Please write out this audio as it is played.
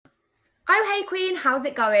Oh, hey Queen, how's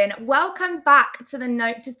it going? Welcome back to the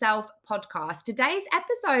Note to Self podcast. Today's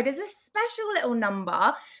episode is a special little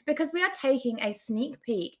number because we are taking a sneak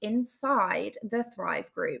peek inside the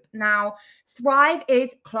Thrive group. Now, Thrive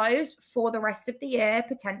is closed for the rest of the year,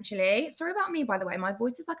 potentially. Sorry about me, by the way. My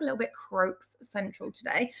voice is like a little bit croaks central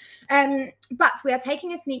today. But we are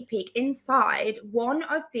taking a sneak peek inside one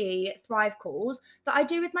of the Thrive calls that I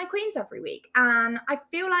do with my queens every week. And I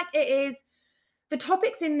feel like the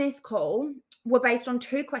topics in this call were based on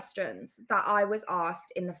two questions that I was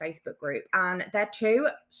asked in the Facebook group. And they're two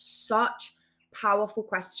such powerful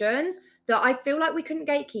questions that I feel like we couldn't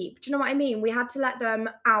gatekeep. Do you know what I mean? We had to let them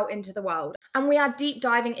out into the world. And we are deep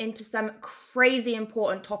diving into some crazy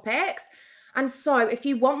important topics. And so, if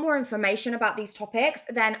you want more information about these topics,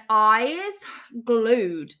 then eyes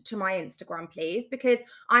glued to my Instagram, please, because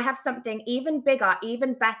I have something even bigger,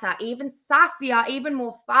 even better, even sassier, even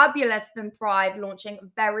more fabulous than Thrive launching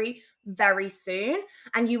very, very soon.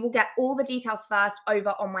 And you will get all the details first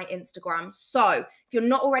over on my Instagram. So, if you're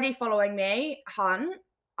not already following me, hun,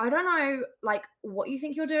 I don't know like what you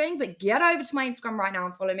think you're doing, but get over to my Instagram right now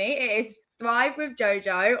and follow me. It is Thrive with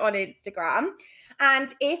Jojo on Instagram.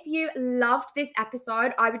 And if you loved this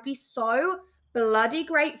episode, I would be so bloody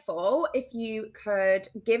grateful if you could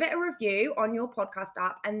give it a review on your podcast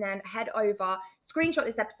app and then screenshot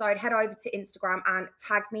this episode, head over to Instagram and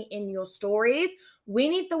tag me in your stories. We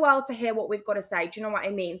need the world to hear what we've got to say. Do you know what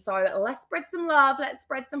I mean? So let's spread some love, let's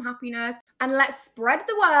spread some happiness, and let's spread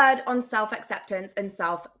the word on self-acceptance and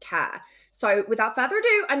self-care. So without further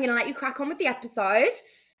ado, I'm going to let you crack on with the episode.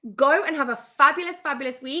 Go and have a fabulous,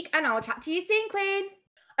 fabulous week, and I'll chat to you soon, Queen.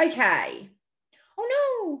 Okay. Oh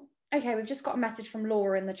no. Okay, we've just got a message from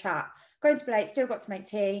Laura in the chat. Going to be late, still got to make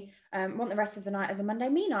tea. Want the rest of the night as a Monday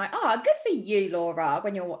me night. Good for you, Laura,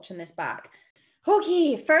 when you're watching this back.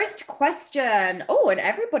 Okay, first question. Oh, and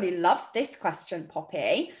everybody loves this question,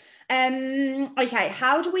 Poppy. Okay,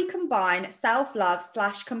 how do we combine self-love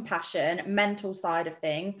 / compassion, mental side of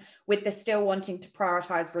things, with the still wanting to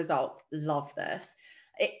prioritize results? Love this.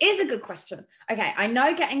 It is a good question. Okay, I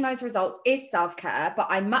know getting those results is self-care, but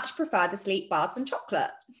I much prefer the sleep baths and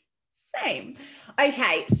chocolate. Same.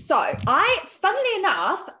 Okay, so funnily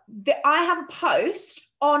enough, I have a post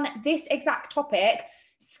on this exact topic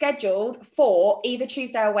scheduled for either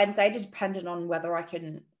Tuesday or Wednesday, depending on whether I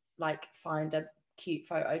can find a cute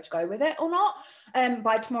photo to go with it or not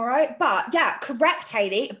by tomorrow. But yeah, correct,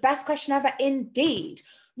 Hayley. Best question ever indeed.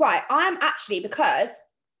 Right, because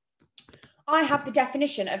I have the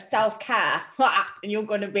definition of self-care, and you're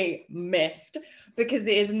going to be miffed because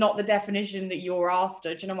it is not the definition that you're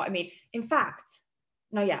after. Do you know what I mean? In fact,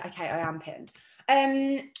 no, yeah, okay, I am pinned.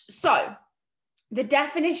 So the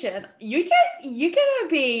definition, you're going to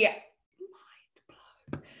be mind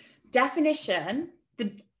blown. Definition,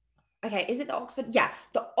 is it the Oxford? Yeah,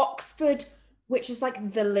 the Oxford, which is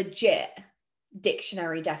like the legit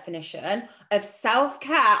dictionary definition of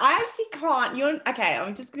self-care. I actually can't,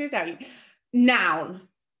 I'm just going to tell you. Noun.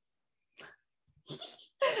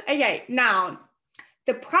 Okay, noun.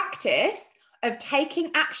 The practice of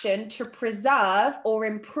taking action to preserve or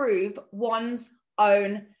improve one's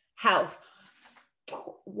own health.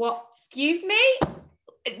 What? Excuse me?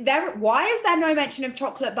 Why is there no mention of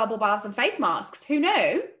chocolate, bubble baths, and face masks? Who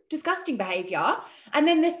knew? Disgusting behavior. And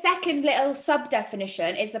then the second little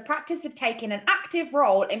sub-definition is the practice of taking an active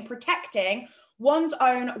role in protecting one's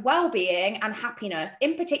own well-being and happiness,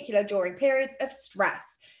 in particular during periods of stress.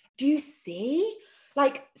 Do you see?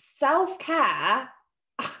 Self-care,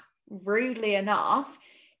 rudely enough,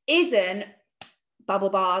 isn't bubble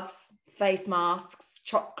baths, face masks,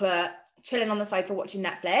 chocolate, chilling on the sofa watching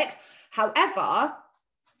Netflix. However,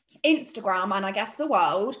 Instagram, and I guess the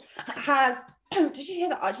world, has... Did you hear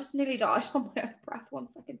that? I just nearly died on my own breath. 1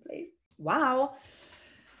 second, please. Wow.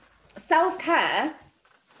 Self-care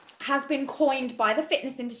has been coined by the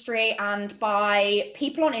fitness industry and by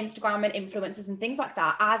people on Instagram and influencers and things like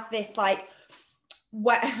that as this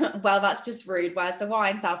well, that's just rude. Where's the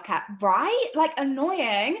wine? Self-care, right?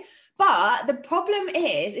 Annoying. But the problem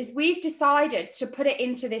is we've decided to put it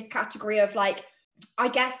into this category of I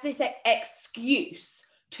guess this excuse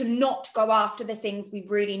to not go after the things we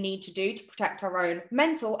really need to do to protect our own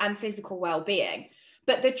mental and physical well-being.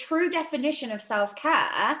 But the true definition of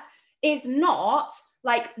self-care is not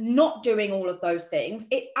not doing all of those things.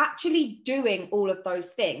 It's actually doing all of those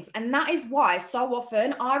things. And that is why so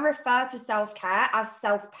often I refer to self-care as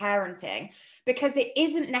self-parenting, because it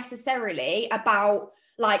isn't necessarily about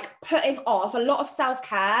putting off. A lot of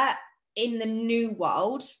self-care in the new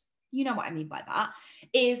world, you know what I mean by that,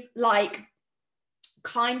 is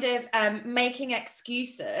making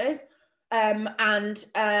excuses and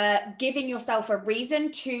giving yourself a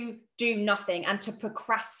reason to do nothing and to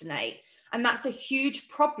procrastinate. And that's a huge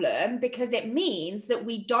problem, because it means that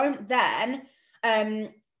we don't then kind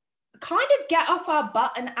of get off our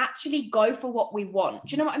butt and actually go for what we want.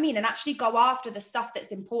 Do you know what I mean? And actually go after the stuff that's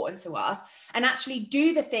important to us and actually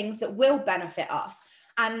do the things that will benefit us.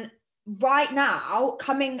 And right now,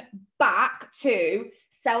 coming back to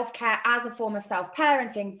self-care as a form of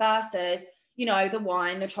self-parenting versus, you know, the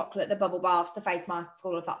wine, the chocolate, the bubble baths, the face masks,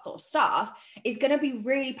 all of that sort of stuff, is going to be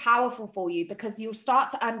really powerful for you, because you'll start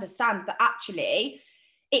to understand that actually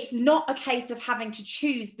it's not a case of having to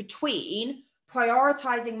choose between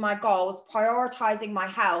prioritizing my goals, prioritizing my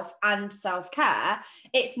health and self-care.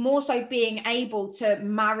 It's more so being able to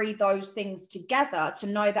marry those things together, to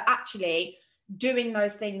know that actually doing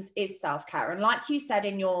those things is self-care. And like you said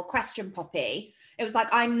in your question, Poppy, it was like,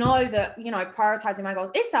 I know that, you know, prioritizing my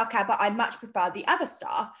goals is self-care, but I much prefer the other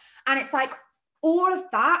stuff. And it's like, all of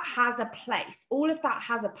that has a place. All of that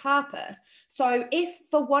has a purpose. So if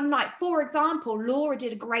for one night, for example, Laura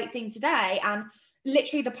did a great thing today, and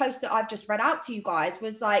literally the post that I've just read out to you guys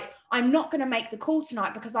was like, I'm not going to make the call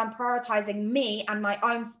tonight because I'm prioritizing me and my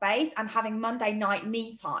own space and having Monday night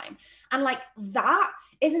me time. And like, that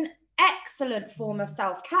is an excellent form of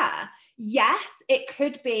self-care. Yes, it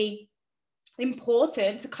could be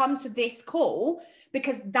important to come to this call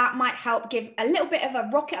because that might help give a little bit of a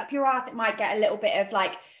rocket up your ass. It might get a little bit of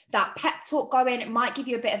like that pep talk going. It might give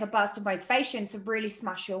you a bit of a burst of motivation to really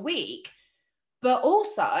smash your week. But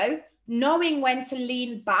also knowing when to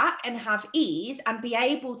lean back and have ease and be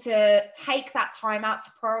able to take that time out to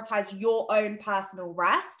prioritize your own personal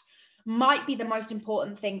rest might be the most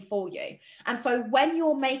important thing for you. And so when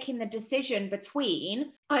you're making the decision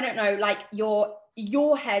between, I don't know, like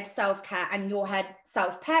your head self-care and your head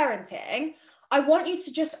self-parenting, I want you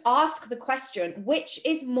to just ask the question, which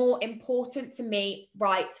is more important to me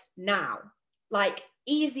right now? Like,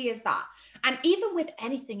 easy as that. And even with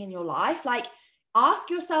anything in your life, like, ask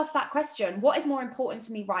yourself that question, what is more important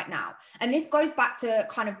to me right now? And this goes back to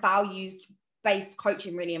kind of values-based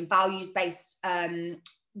coaching, really, and values-based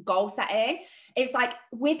goal setting. It's like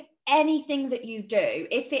with anything that you do,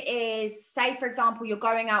 if it is, say, for example, you're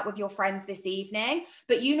going out with your friends this evening,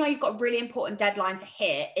 but you know you've got a really important deadline to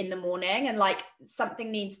hit in the morning, and like something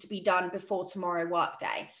needs to be done before tomorrow work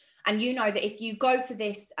day. And you know that if you go to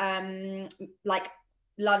this like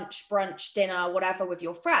lunch, brunch, dinner, whatever with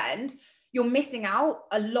your friend, you're missing out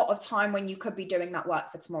a lot of time when you could be doing that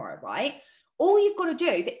work for tomorrow, right? All you've got to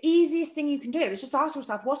do, the easiest thing you can do is just ask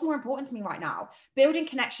yourself, what's more important to me right now? Building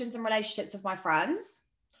connections and relationships with my friends,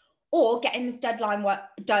 or getting this deadline work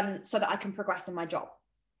done so that I can progress in my job?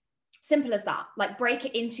 Simple as that. Like, break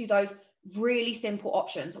it into those really simple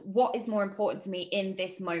options. What is more important to me in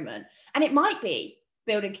this moment? And it might be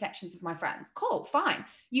building connections with my friends. Cool, fine.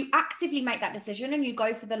 You actively make that decision and you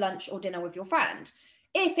go for the lunch or dinner with your friend.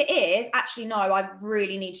 If it is, actually, no, I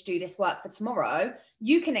really need to do this work for tomorrow,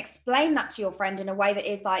 you can explain that to your friend in a way that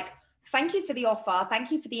is like, thank you for the offer.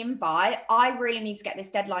 Thank you for the invite. I really need to get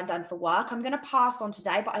this deadline done for work. I'm going to pass on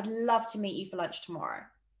today, but I'd love to meet you for lunch tomorrow.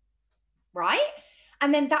 Right?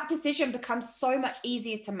 And then that decision becomes so much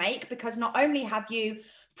easier to make, because not only have you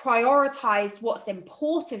prioritized what's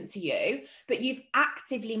important to you, but you've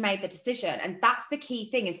actively made the decision. And that's the key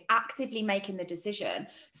thing, is actively making the decision.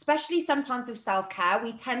 Especially sometimes with self-care,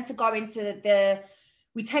 we tend to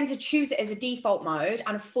choose it as a default mode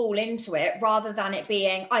and fall into it, rather than it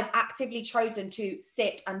being, I've actively chosen to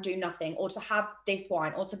sit and do nothing, or to have this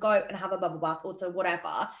wine, or to go and have a bubble bath, or to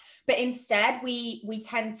whatever. But instead we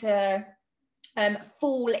tend to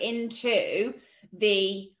fall into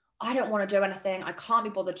the, I don't want to do anything, I can't be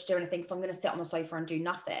bothered to do anything, so I'm going to sit on the sofa and do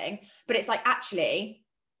nothing. But it's like, actually,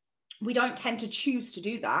 we don't tend to choose to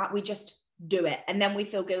do that. We just do it, and then we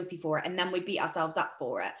feel guilty for it, and then we beat ourselves up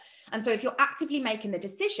for it. And so if you're actively making the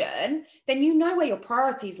decision, then you know where your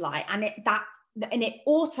priorities lie, and it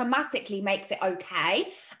automatically makes it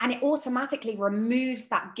okay, and it automatically removes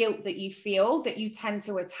that guilt that you feel, that you tend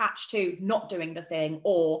to attach to not doing the thing,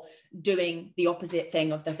 or doing the opposite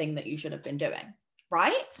thing of the thing that you should have been doing,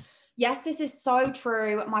 right? Yes, this is so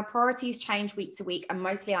true. My priorities change week to week, and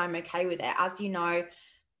mostly I'm okay with it. As you'll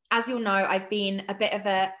know, I've been a bit of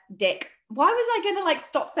a dick. Why was I going to like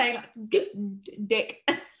stop saying dick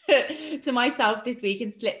to myself this week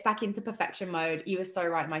and slip back into perfection mode? You were so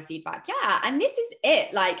right in my feedback. Yeah. And this is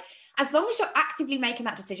it. Like, as long as you're actively making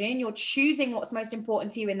that decision, you're choosing what's most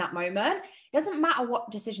important to you in that moment, it doesn't matter what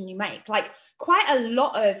decision you make. Like, quite a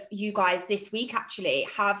lot of you guys this week actually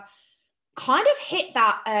have kind of hit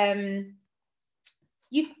that,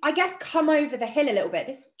 you've, I guess, come over the hill a little bit.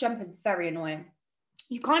 This jumper is very annoying.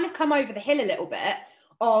 you kind of come over the hill a little bit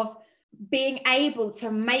of being able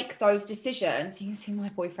to make those decisions. You can see my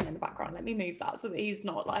boyfriend in the background. Let me move that so that he's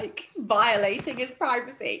not like violating his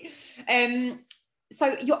privacy.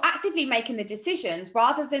 So you're actively making the decisions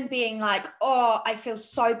rather than being like, oh, I feel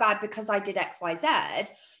so bad because I did X, Y,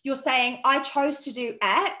 Z. You're saying, I chose to do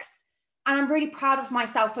X and I'm really proud of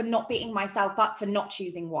myself for not beating myself up for not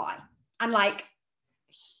choosing Y. And like,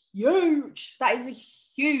 huge. That is a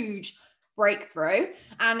huge breakthrough.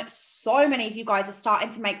 And so many of you guys are starting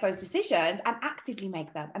to make those decisions and actively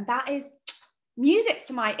make them. And that is music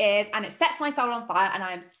to my ears, and it sets my soul on fire. And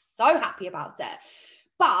I am so happy about it.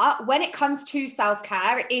 But when it comes to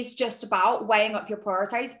self-care, it is just about weighing up your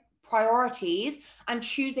priorities and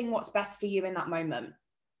choosing what's best for you in that moment.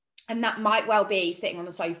 And that might well be sitting on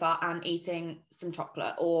the sofa and eating some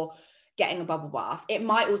chocolate or getting a bubble bath. It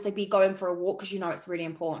might also be going for a walk because you know it's really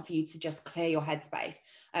important for you to just clear your headspace.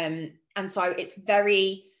 And so it's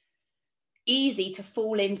very easy to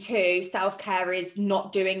fall into self-care is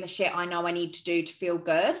not doing the shit I know I need to do to feel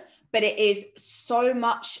good. But it is so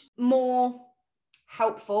much more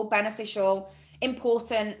helpful, beneficial,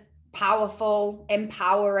 important, powerful,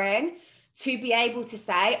 empowering to be able to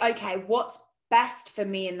say, okay, what's best for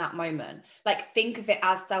me in that moment? Like, think of it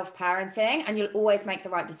as self-parenting and you'll always make the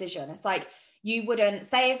right decision. It's like, you wouldn't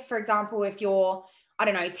say, for example, if your, I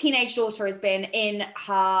don't know, teenage daughter has been in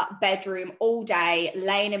her bedroom all day,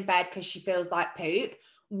 laying in bed because she feels like poop.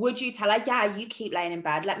 Would you tell her, yeah, you keep laying in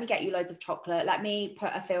bed, let me get you loads of chocolate, let me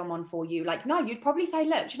put a film on for you? Like, no, you'd probably say,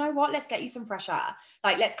 look, do you know what? Let's get you some fresh air.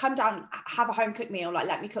 Like, let's come down, have a home cooked meal. Like,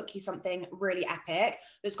 let me cook you something really epic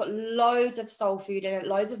that's got loads of soul food in it,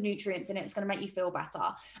 loads of nutrients in it. It's going to make you feel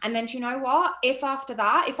better. And then, do you know what? If after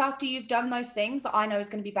you've done those things that I know is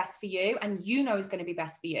going to be best for you and you know is going to be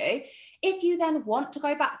best for you, if you then want to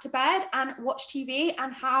go back to bed and watch TV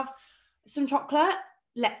and have some chocolate,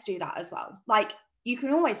 let's do that as well. Like, you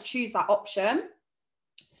can always choose that option,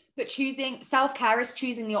 but choosing self-care is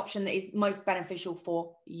choosing the option that is most beneficial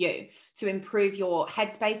for you to improve your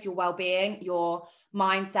headspace, your well-being, your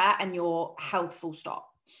mindset, and your health, full stop.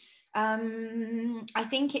 I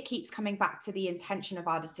think it keeps coming back to the intention of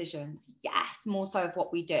our decisions. Yes, more so of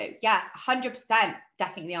what we do. Yes, 100%,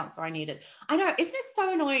 definitely the answer I needed. I know, isn't it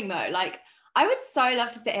so annoying though? Like, I would so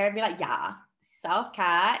love to sit here and be like, yeah,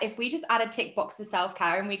 self-care. If we just add a tick box for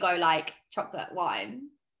self-care and we go like chocolate, wine,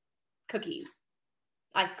 cookies,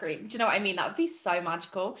 ice cream. Do you know what I mean? That would be so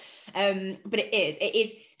magical. But it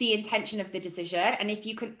is the intention of the decision. And if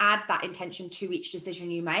you can add that intention to each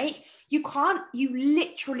decision you make, you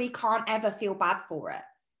literally can't ever feel bad for it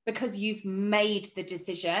because you've made the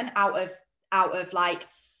decision out of like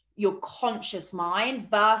your conscious mind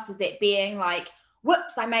versus it being like,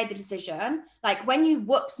 whoops, I made the decision. Like, when you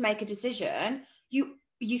make a decision,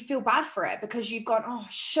 you feel bad for it because you've gone, oh, I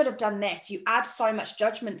should have done this. You add so much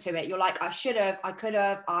judgment to it. You're like, I should have, I could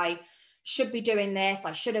have, I should be doing this.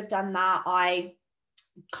 I should have done that. I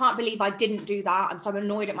can't believe I didn't do that. I'm so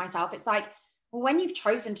annoyed at myself. It's like, well, when you've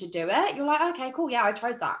chosen to do it, you're like, okay, cool. Yeah, I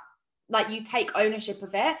chose that. Like, you take ownership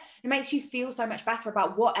of it. It makes you feel so much better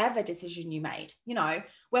about whatever decision you made, you know,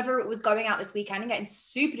 whether it was going out this weekend and getting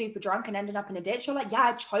super duper drunk and ending up in a ditch. You're like, yeah,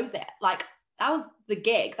 I chose it. Like, that was the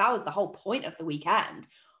gig. That was the whole point of the weekend.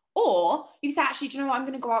 Or you say, actually, do you know what? I'm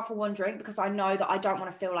going to go out for one drink because I know that I don't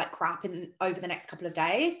want to feel like crap over the next couple of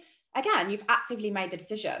days. Again, you've actively made the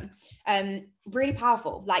decision. Really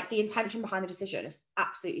powerful. Like, the intention behind the decision is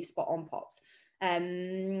absolutely spot on, Pops.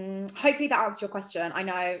 Hopefully that answers your question. I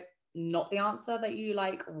know not the answer that you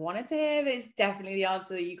like wanted to hear, but it's definitely the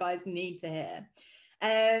answer that you guys need to hear.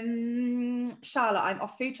 Charlotte, I'm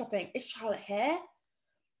off food shopping. Is Charlotte here?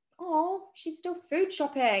 Oh, she's still food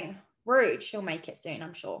shopping. Rude. She'll make it soon,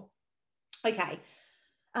 I'm sure. Okay.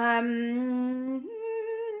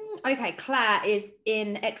 Okay, Claire is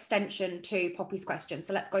in extension to Poppy's question.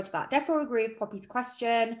 So let's go to that. Therefore, agree with Poppy's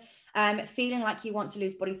question. Feeling like you want to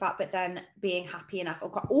lose body fat, but then being happy enough.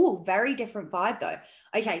 Oh, very different vibe though.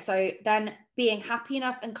 Okay, so then being happy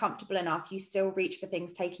enough and comfortable enough, you still reach for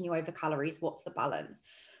things taking you over calories. What's the balance?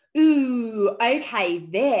 Ooh, okay,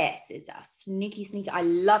 this is a sneaky. I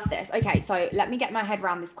love this. Okay, so let me get my head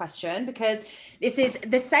around this question because this is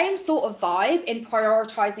the same sort of vibe in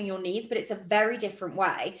prioritizing your needs, but it's a very different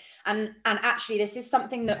way. And actually, this is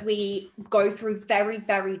something that we go through very,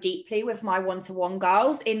 very deeply with my one-to-one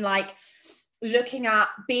girls in like looking at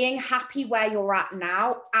being happy where you're at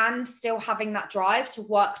now and still having that drive to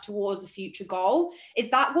work towards a future goal. Is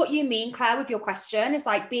that what you mean, Claire, with your question? Is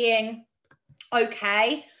like being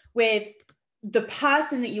okay with the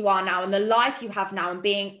person that you are now and the life you have now and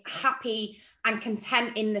being happy and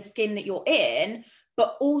content in the skin that you're in,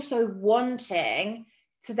 but also wanting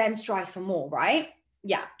to then strive for more, right?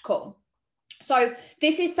 Yeah, cool. So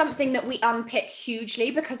this is something that we unpick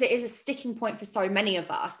hugely because it is a sticking point for so many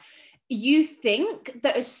of us. You think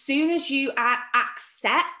that as soon as you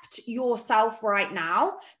accept yourself right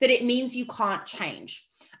now, that it means you can't change.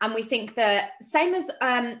 And we think that, same as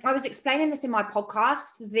I was explaining this in my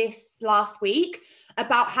podcast this last week,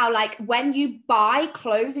 about how like when you buy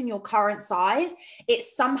clothes in your current size,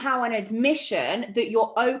 it's somehow an admission that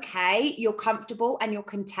you're okay, you're comfortable, and you're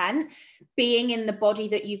content being in the body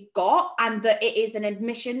that you've got, and that it is an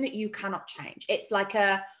admission that you cannot change. It's like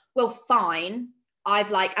well, fine, I've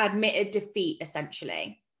like admitted defeat,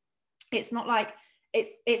 essentially. It's not like,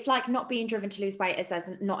 it's like not being driven to lose weight as there's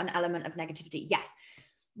not an element of negativity. Yes.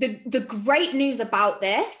 The great news about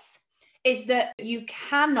this is that you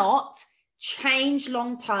cannot change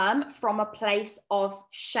long-term from a place of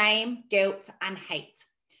shame, guilt, and hate.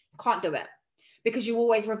 You can't do it because you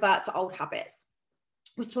always revert to old habits.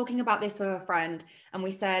 I was talking about this with a friend, and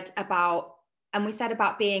we said about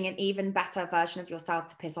being an even better version of yourself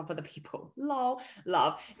to piss off other people. Lol,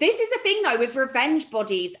 love. This is the thing though with revenge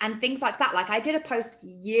bodies and things like that. Like I did a post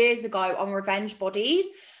years ago on revenge bodies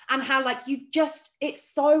and how like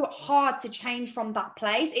it's so hard to change from that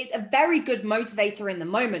place. It's a very good motivator in the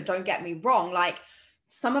moment, don't get me wrong. Like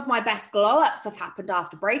some of my best glow ups have happened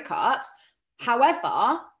after breakups.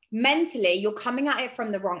 However, mentally you're coming at it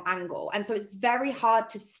from the wrong angle. And so it's very hard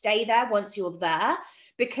to stay there once you're there,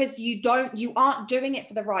 because you aren't doing it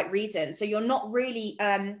for the right reason. So you're not really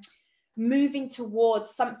moving towards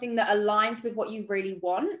something that aligns with what you really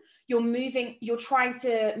want. You're trying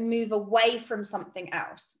to move away from something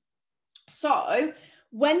else. So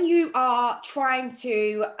when you are trying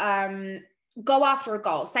to go after a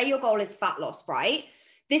goal, say your goal is fat loss, right?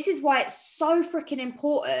 This is why it's so freaking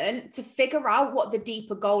important to figure out what the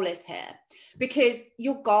deeper goal is here. Because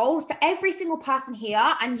your goal for every single person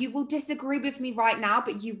here, and you will disagree with me right now,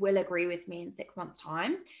 but you will agree with me in 6 months'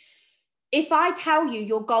 time. If I tell you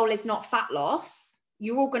your goal is not fat loss,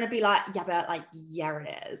 you're all going to be like, yeah, but like, yeah,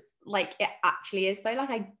 it is. Like it actually is though.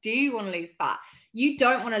 Like I do want to lose fat. You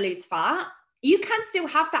don't want to lose fat. You can still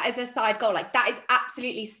have that as a side goal. Like that is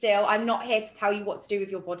absolutely still, I'm not here to tell you what to do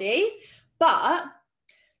with your bodies, but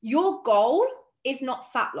your goal is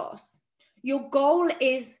not fat loss. Your goal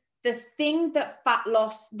is the thing that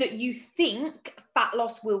you think fat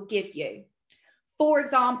loss will give you. For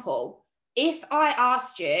example, if I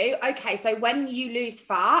asked you, okay, so when you lose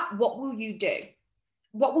fat, what will you do?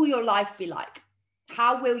 What will your life be like?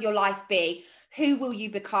 How will your life be? Who will you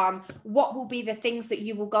become? What will be the things that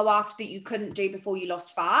you will go after that you couldn't do before you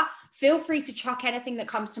lost fat? Feel free to chuck anything that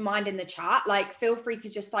comes to mind in the chat. Like, feel free to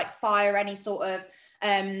just like fire any sort of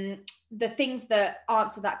the things that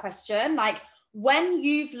answer that question. Like, when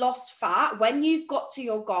you've lost fat, when you've got to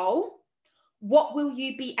your goal, what will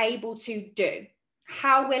you be able to do?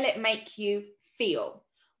 How will it make you feel?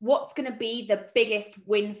 What's going to be the biggest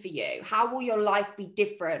win for you? How will your life be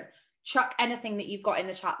different? Chuck anything that you've got in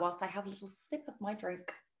the chat whilst I have a little sip of my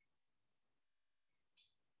drink.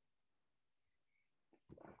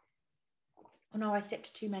 Oh no, I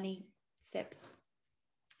sipped too many sips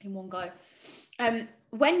in one go.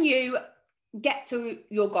 When you get to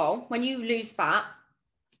your goal, when you lose fat,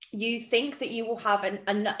 you think that you will have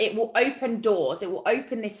it will open doors. It will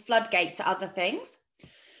open this floodgate to other things.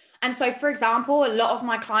 And so, for example, a lot of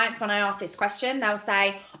my clients, when I ask this question, they'll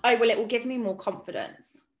say, oh, well, it will give me more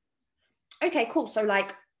confidence. Okay, cool. So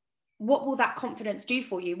like, what will that confidence do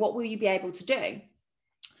for you? What will you be able to do?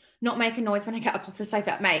 Not make a noise when I get up off the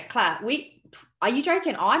sofa. Mate, Claire, are you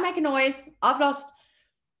joking? I make a noise. I've lost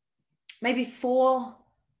maybe 4.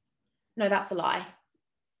 No, that's a lie.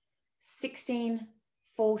 16,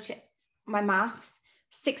 14, my maths,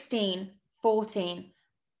 16, 14.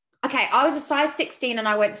 Okay, I was a size 16 and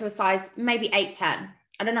I went to a size maybe 8, 10.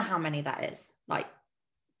 I don't know how many that is. Like,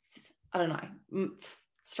 I don't know,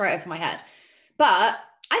 straight over my head. But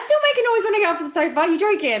I still make a noise when I get off the sofa. Are you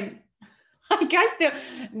joking? Like, I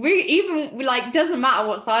still, doesn't matter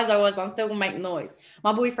what size I was, I'm still gonna make noise.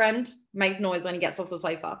 My boyfriend makes noise when he gets off the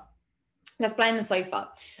sofa. Let's blame the sofa.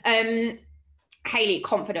 Hayley,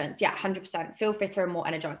 confidence. Yeah, 100%. Feel fitter and more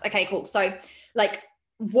energized. Okay, cool. So like,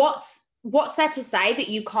 what's there to say that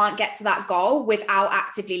you can't get to that goal without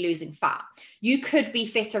actively losing fat? You could be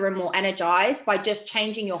fitter and more energized by just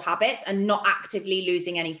changing your habits and not actively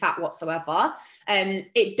losing any fat whatsoever.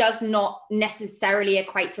 It does not necessarily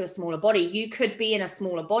equate to a smaller body. You could be in a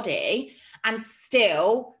smaller body and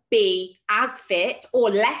still be as fit or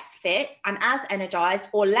less fit and as energized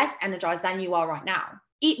or less energized than you are right now.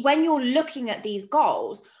 When you're looking at these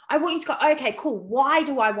goals, I want you to go, okay, cool. Why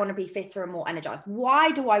do I want to be fitter and more energized?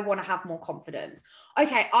 Why do I want to have more confidence?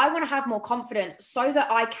 Okay, I want to have more confidence so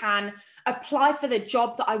that I can apply for the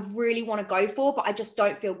job that I really want to go for, but I just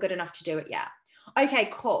don't feel good enough to do it yet. Okay,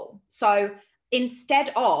 cool. So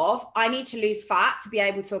instead of, I need to lose fat to be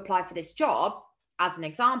able to apply for this job, as an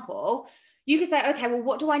example, you could say, okay, well,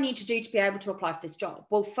 what do I need to do to be able to apply for this job?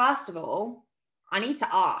 Well, first of all, I need to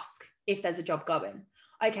ask if there's a job going.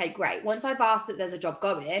 Okay, great. Once I've asked that there's a job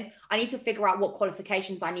going, I need to figure out what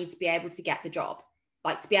qualifications I need to be able to get the job,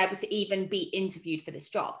 like to be able to even be interviewed for this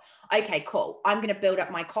job. Okay, cool. I'm going to build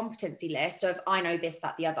up my competency list of I know this,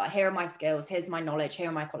 that, the other. Here are my skills. Here's my knowledge. Here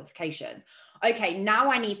are my qualifications. Okay,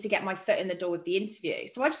 now I need to get my foot in the door with the interview.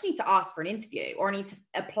 So I just need to ask for an interview, or I need to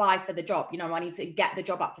apply for the job. You know, I need to get the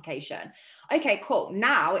job application. Okay, cool.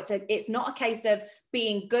 Now it's not a case of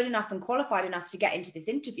being good enough and qualified enough to get into this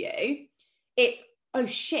interview. It's, oh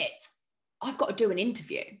shit, I've got to do an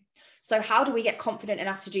interview. So how do we get confident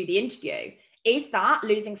enough to do the interview? Is that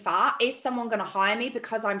losing fat? Is someone going to hire me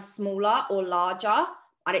because I'm smaller or larger?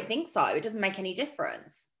 I don't think so. It doesn't make any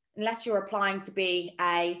difference unless you're applying to be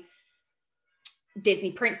a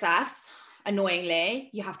Disney princess. Annoyingly,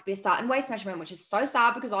 you have to be a certain waist measurement, which is so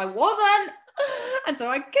sad because I wasn't. And so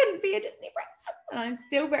I couldn't be a Disney princess. And I'm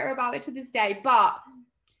still bitter about it to this day. But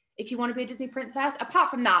if you want to be a Disney princess,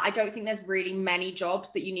 apart from that, I don't think there's really many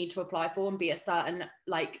jobs that you need to apply for and be a certain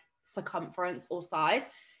like circumference or size.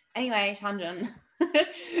 Anyway, tangent.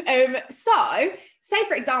 So say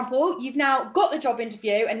for example, you've now got the job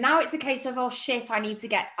interview and now it's a case of, oh shit, I need to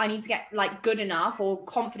get like good enough or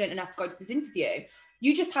confident enough to go to this interview.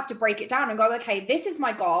 You just have to break it down and go, okay, this is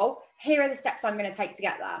my goal. Here are the steps I'm going to take to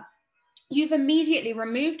get there. You've immediately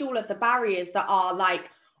removed all of the barriers that are like,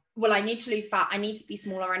 well, I need to lose fat. I need to be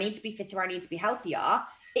smaller. I need to be fitter. I need to be healthier.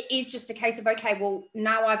 It is just a case of, okay, well,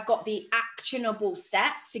 now I've got the actionable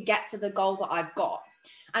steps to get to the goal that I've got.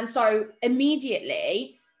 And so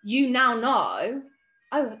immediately you now know,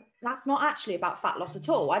 oh, that's not actually about fat loss at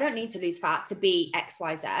all. I don't need to lose fat to be X,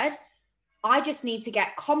 Y, Z. I just need to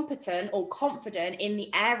get competent or confident in the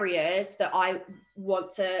areas that I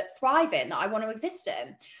want to thrive in, that I want to exist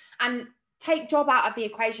in. And take job out of the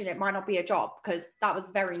equation. It might not be a job because that was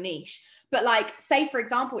very niche. But like, say, for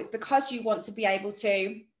example, it's because you want to be able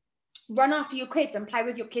to run after your kids and play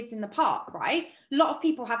with your kids in the park, right? A lot of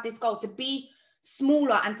people have this goal to be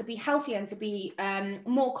smaller and to be healthier and to be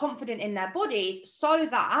more confident in their bodies so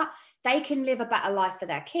that they can live a better life for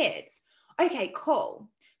their kids. Okay, cool.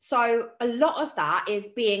 So a lot of that is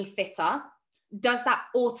being fitter. Does that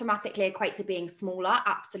automatically equate to being smaller?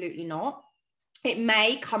 Absolutely not. It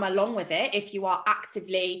may come along with it if you are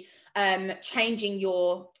actively changing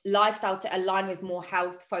your lifestyle to align with more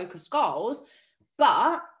health focused goals.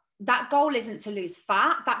 But that goal isn't to lose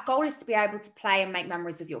fat. That goal is to be able to play and make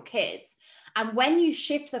memories with your kids. And when you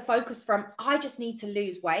shift the focus from, I just need to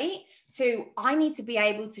lose weight to, I need to be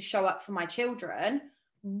able to show up for my children,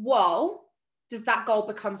 whoa, does that goal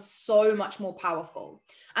become so much more powerful.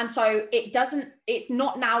 And so it's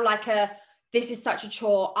not now like this is such a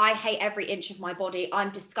chore. I hate every inch of my body.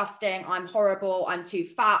 I'm disgusting. I'm horrible. I'm too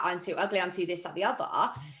fat. I'm too ugly. I'm too this, that, the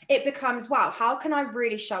other. It becomes, wow, how can I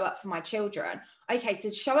really show up for my children? Okay,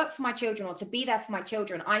 to show up for my children or to be there for my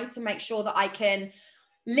children, I need to make sure that I can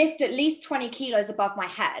lift at least 20 kilos above my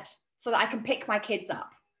head so that I can pick my kids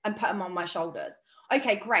up and put them on my shoulders.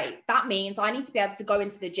 Okay, great. That means I need to be able to go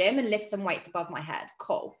into the gym and lift some weights above my head.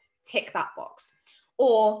 Cool. Tick that box.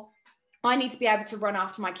 Or I need to be able to run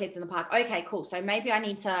after my kids in the park. Okay, cool. So maybe I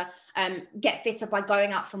need to get fitter by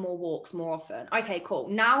going out for more walks more often. Okay, cool.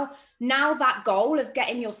 Now that goal of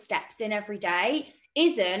getting your steps in every day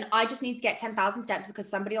isn't, I just need to get 10,000 steps because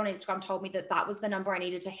somebody on Instagram told me that was the number I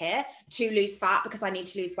needed to hit to lose fat because I need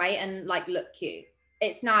to lose weight and like look cute.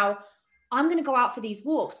 It's now, I'm going to go out for these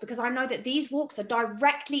walks because I know that these walks are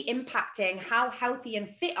directly impacting how healthy and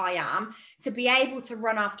fit I am to be able to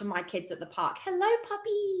run after my kids at the park. Hello,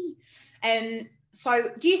 puppy.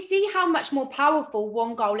 So do you see how much more powerful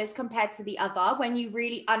one goal is compared to the other when you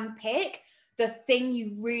really unpick the thing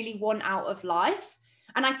you really want out of life?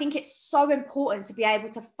 And I think it's so important to be able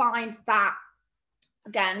to find that,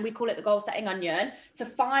 again, we call it the goal setting onion, to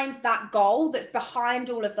find that goal that's behind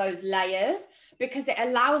all of those layers, because it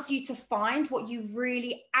allows you to find what you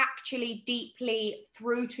really actually deeply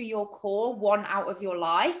through to your core want out of your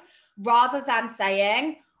life, rather than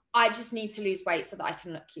saying, I just need to lose weight so that I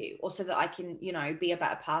can look cute or so that I can, be a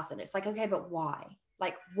better person. It's like, okay, but why?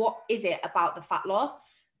 Like, what is it about the fat loss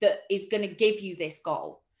that is going to give you this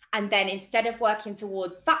goal? And then instead of working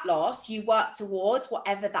towards fat loss, you work towards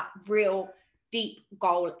whatever that real deep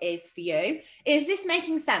goal is for you. Is this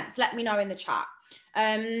making sense? Let me know in the chat.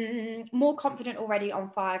 More confident already on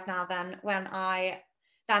 5 now than I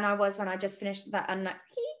was when I just finished that,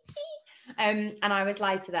 and I was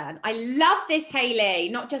lighter then. I love this, Hayley,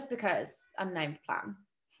 not just because unnamed plan,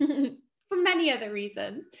 for many other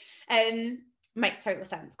reasons. Makes total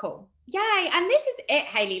sense. Cool. Yay. And this is it,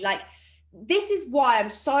 Hayley. Like, this is why I'm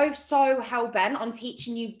so hell-bent on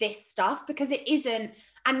teaching you this stuff, because it isn't,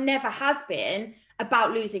 and never has been,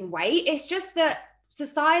 about losing weight. It's just that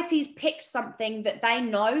society's picked something that they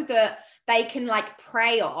know that they can like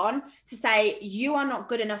prey on to say, you are not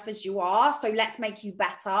good enough as you are, so let's make you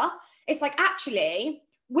better. It's like, actually,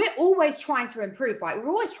 we're always trying to improve, right? We're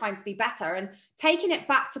always trying to be better. And taking it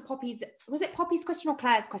back to Poppy's, was it Poppy's question or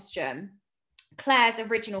Claire's question? Claire's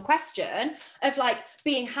original question of like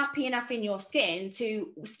being happy enough in your skin to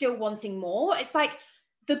still wanting more. It's like,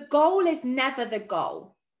 the goal is never the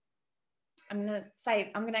goal. I'm going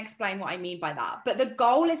to explain what I mean by that. But the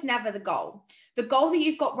goal is never the goal. The goal that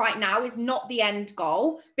you've got right now is not the end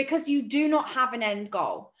goal, because you do not have an end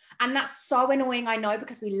goal. And that's so annoying, I know,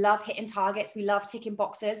 because we love hitting targets. We love ticking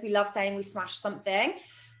boxes. We love saying we smashed something.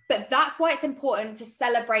 But that's why it's important to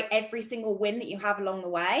celebrate every single win that you have along the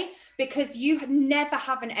way, because you never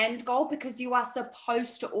have an end goal, because you are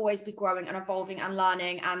supposed to always be growing and evolving and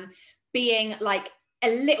learning and being like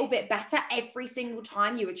a little bit better every single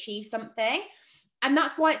time you achieve something. And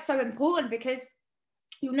that's why it's so important, because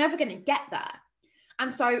you're never going to get there.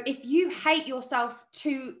 And so if you hate yourself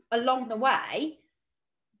too along the way,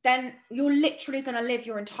 then you're literally going to live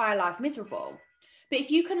your entire life miserable. But if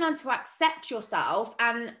you can learn to accept yourself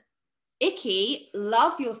and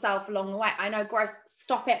love yourself along the way. I know, gross,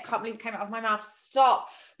 stop it. Can't believe it came out of my mouth. Stop.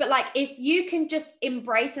 But like, if you can just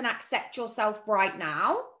embrace and accept yourself right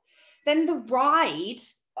now, then the ride,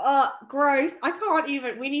 gross, I can't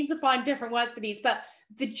even, we need to find different words for these, but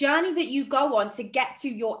the journey that you go on to get to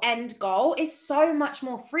your end goal is so much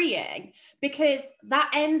more freeing, because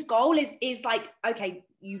that end goal is like, okay,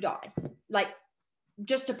 you die. Like,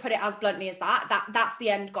 just to put it as bluntly as that's the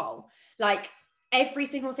end goal. Like, every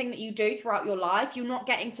single thing that you do throughout your life, you're not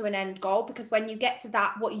getting to an end goal, because when you get to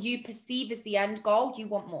that, what you perceive as the end goal, you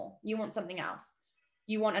want more, you want something else.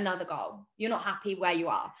 You want another goal. You're not happy where you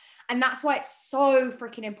are. And that's why it's so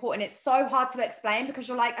freaking important. It's so hard to explain, because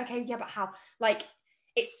you're like, okay, yeah, but how? Like,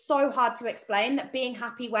 it's so hard to explain that being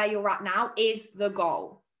happy where you're at now is the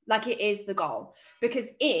goal. Like, it is the goal. Because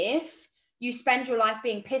if you spend your life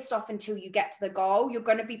being pissed off until you get to the goal, you're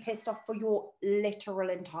going to be pissed off for your literal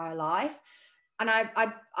entire life. And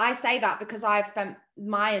I say that because I've spent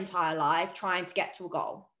my entire life trying to get to a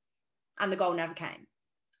goal, and the goal never came.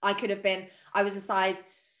 I was a size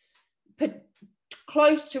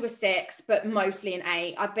close to a 6, but mostly an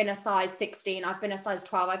 8. I've been a size 16. I've been a size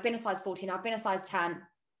 12. I've been a size 14. I've been a size 10.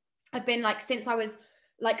 I've been like, since I was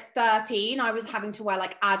like 13, I was having to wear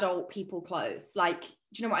like adult people clothes. Like,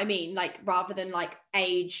 do you know what I mean? Like, rather than like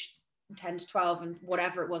age 10 to 12 and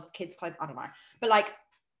whatever it was, kids' clothes, I don't know. But like,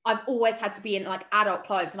 I've always had to be in like adult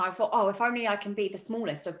clothes. And I thought, oh, if only I can be the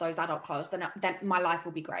smallest of those adult clothes, then my life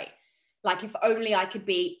will be great. Like, if only I could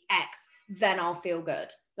be X, then I'll feel good.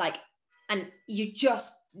 Like, and you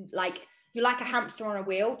just like, you're like a hamster on a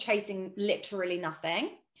wheel chasing literally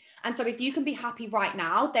nothing. And so if you can be happy right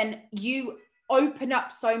now, then you open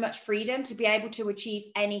up so much freedom to be able to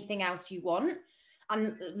achieve anything else you want.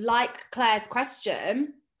 And like Claire's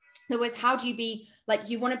question, there was, how do you be like,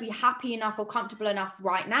 you want to be happy enough or comfortable enough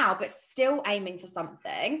right now, but still aiming for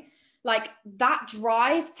something. Like, that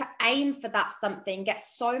drive to aim for that something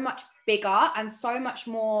gets so much bigger and so much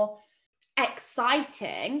more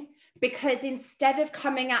exciting, because instead of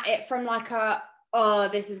coming at it from like oh,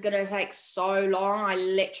 this is going to take so long, I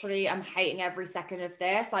literally am hating every second of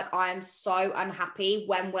this, like, I am so unhappy,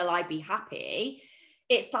 when will I be happy?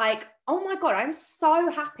 It's like, oh my God, I'm so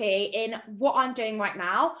happy in what I'm doing right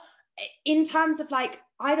now. In terms of like,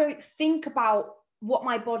 I don't think about what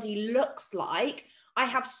my body looks like. I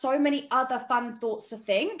have so many other fun thoughts to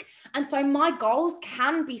think. And so my goals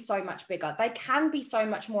can be so much bigger. They can be so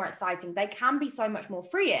much more exciting. They can be so much more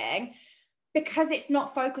freeing, because it's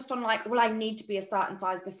not focused on like, well, I need to be a certain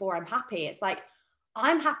size before I'm happy. It's like,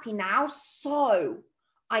 I'm happy now, so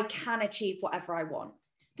I can achieve whatever I want.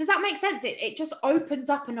 Does that make sense? It just opens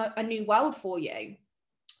up a new world for you.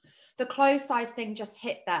 The clothes size thing just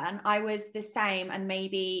hit then. I was the same, and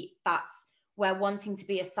maybe that's where wanting to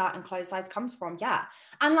be a certain clothes size comes from. Yeah.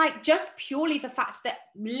 And like, just purely the fact that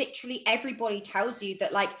literally everybody tells you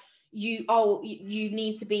that like, you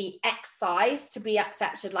need to be X size to be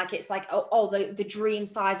accepted. Like, it's like, the dream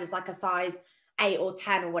size is like a size 8 or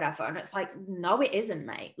 10 or whatever. And it's like, no, it isn't,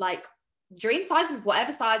 mate. Like, Dream size is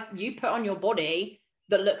whatever size you put on your body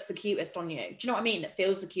that looks the cutest on you. Do you know what I mean? That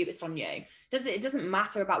feels the cutest on you. It doesn't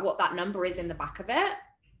matter about what that number is in the back of it,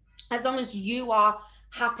 as long as you are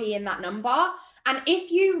happy in that number. And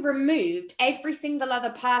if you removed every single other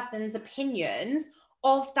person's opinions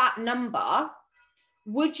of that number,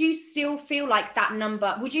 would you still feel like that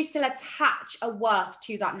number, would you still attach a worth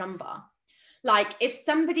to that number? Like if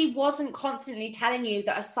somebody wasn't constantly telling you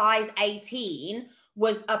that a size 18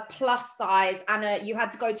 was a plus size and you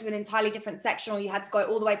had to go to an entirely different section, or you had to go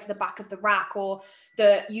all the way to the back of the rack, or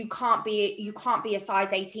that you can't be a size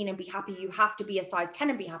 18 and be happy, you have to be a size 10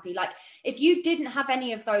 and be happy. Like if you didn't have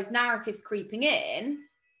any of those narratives creeping in,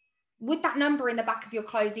 would that number in the back of your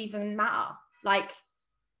clothes even matter? Like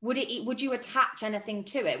would you attach anything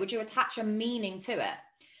to it? Would you attach a meaning to it?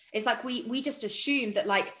 It's like we just assume that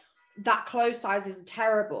like that clothes size is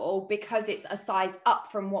terrible because it's a size up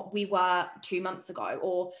from what we were 2 months ago,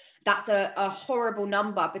 or that's a horrible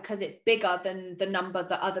number because it's bigger than the number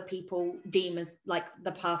that other people deem as like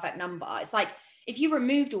the perfect number. It's like, if you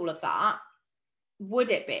removed all of that, would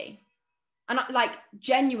it be? And like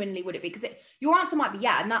genuinely, would it be? Because your answer might be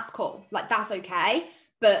yeah, and that's cool, like that's okay.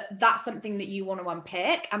 But that's something that you want to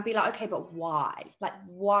unpick and be like, okay, but why? Like,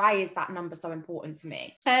 why is that number so important to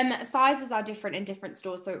me? Sizes are different in different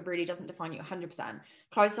stores, so it really doesn't define you 100%.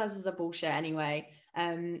 Clothes sizes are bullshit anyway.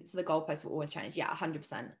 So the goalposts will always change. Yeah,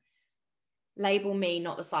 100%. Label me,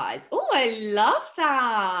 not the size. Oh, I love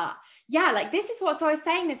that. Yeah, like this is what, so I was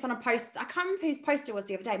saying this on a post, I can't remember whose post it was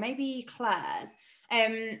the other day, maybe Claire's,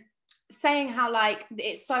 saying how like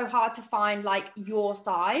it's so hard to find like your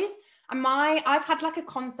size. And I've had like a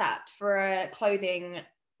concept for a clothing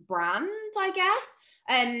brand, I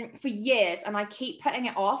guess, for years. And I keep putting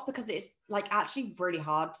it off because it's like actually really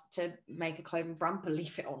hard to make a clothing brand,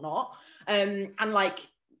 believe it or not. And like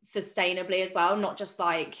sustainably as well, not just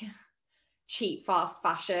like cheap, fast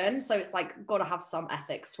fashion. So it's like got to have some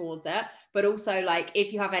ethics towards it. But also like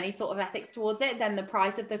if you have any sort of ethics towards it, then the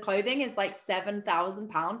price of the clothing is like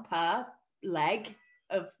 £7,000 per leg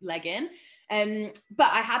of legging.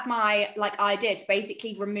 But I had my like idea to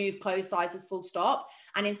basically remove clothes sizes full stop,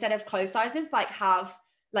 and instead of clothes sizes like have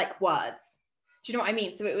like words. Do you know what I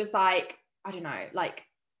mean? So it was like, I don't know, like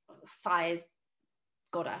size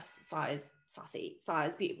goddess, size sassy,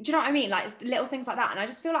 size beauty. Do you know what I mean? Like little things like that. And I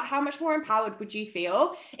just feel like how much more empowered would you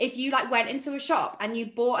feel if you like went into a shop and you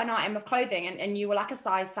bought an item of clothing and you were like a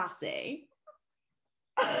size sassy?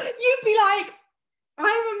 You'd be like,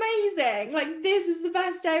 I'm amazing. Like, this is the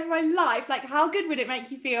best day of my life. Like, how good would it make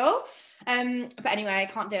you feel? But anyway, I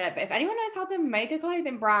can't do it. But if anyone knows how to make a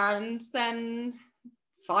clothing brand, then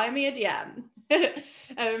fire me a DM.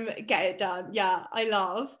 Get it done. Yeah, I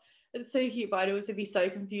love. It's so cute, but I'd also be so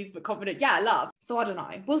confused but confident. Yeah, I love. So I don't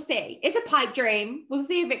know. We'll see. It's a pipe dream. We'll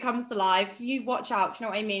see if it comes to life. You watch out. Do you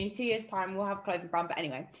know what I mean? In 2 years' time, we'll have a clothing brand. But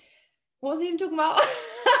anyway, what was I even talking about?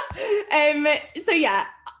 So yeah,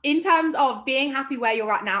 in terms of being happy where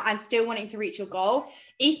you're at now and still wanting to reach your goal,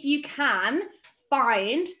 if you can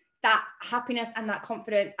find that happiness and that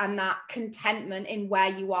confidence and that contentment in where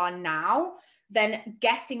you are now, then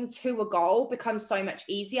getting to a goal becomes so much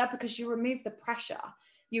easier because you remove the pressure.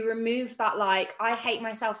 You remove that, like, I hate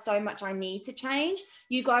myself so much, I need to change.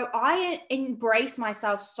 You go, I embrace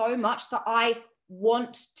myself so much that I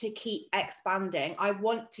want to keep expanding. I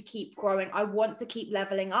want to keep growing. I want to keep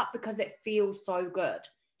leveling up because it feels so good.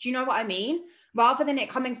 Do you know what I mean? Rather than it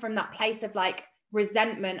coming from that place of like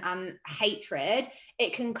resentment and hatred,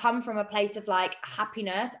 it can come from a place of like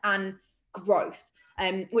happiness and growth,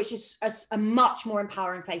 which is a much more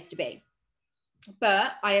empowering place to be.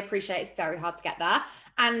 But I appreciate it's very hard to get there.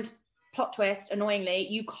 And plot twist, annoyingly,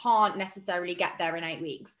 you can't necessarily get there in 8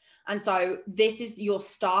 weeks. And so this is your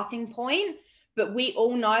starting point. But we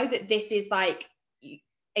all know that this is like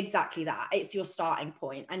exactly that. It's your starting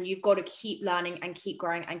point, and you've got to keep learning and keep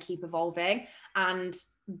growing and keep evolving. And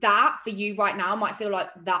that for you right now might feel like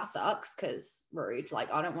that sucks because rude.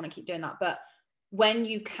 Like, I don't want to keep doing that. But when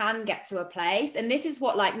you can get to a place, and this is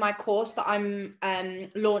what like my course that I'm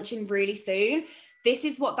launching really soon, this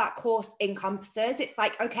is what that course encompasses. It's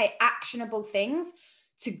like, okay, actionable things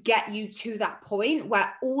to get you to that point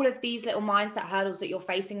where all of these little mindset hurdles that you're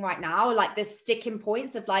facing right now are like the sticking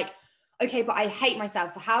points of like, okay, but I hate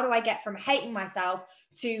myself. So how do I get from hating myself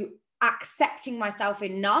to accepting myself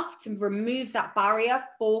enough to remove that barrier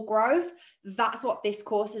for growth? That's what this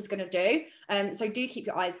course is going to do. So do keep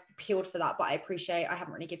your eyes peeled for that, but I appreciate I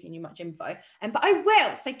haven't really given you much info, but I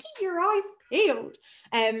will. So keep your eyes peeled.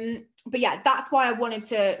 But yeah, that's why I wanted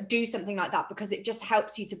to do something like that, because it just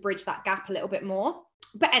helps you to bridge that gap a little bit more.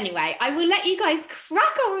 But anyway, I will let you guys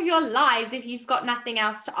crack on with your lives if you've got nothing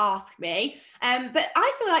else to ask me. But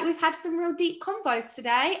I feel like we've had some real deep convos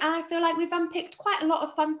today, and I feel like we've unpicked quite a lot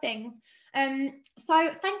of fun things.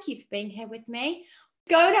 So thank you for being here with me.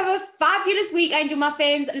 Go and have a fabulous week, Angel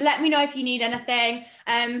Muffins. Let me know if you need anything.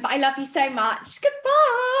 But I love you so much.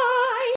 Goodbye.